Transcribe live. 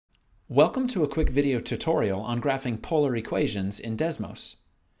Welcome to a quick video tutorial on graphing polar equations in Desmos.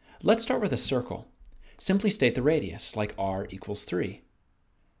 Let's start with a circle. Simply state the radius, like r equals 3.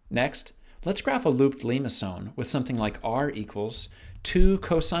 Next, let's graph a looped limacone with something like r equals 2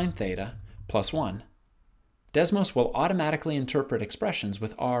 cosine theta plus 1. Desmos will automatically interpret expressions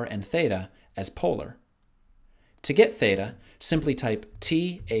with r and theta as polar. To get theta, simply type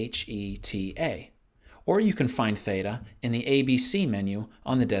theta. Or you can find theta in the ABC menu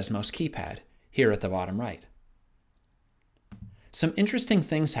on the Desmos keypad, here at the bottom right. Some interesting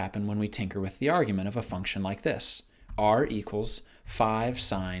things happen when we tinker with the argument of a function like this, r equals 5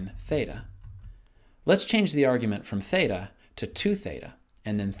 sine theta. Let's change the argument from theta to 2 theta,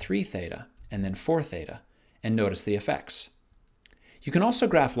 and then 3 theta, and then 4 theta, and notice the effects. You can also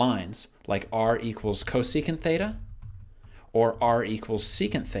graph lines like r equals cosecant theta, or r equals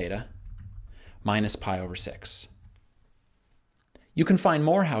secant theta, minus pi over 6. You can find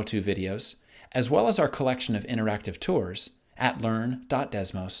more how-to videos, as well as our collection of interactive tours, at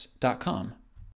learn.desmos.com.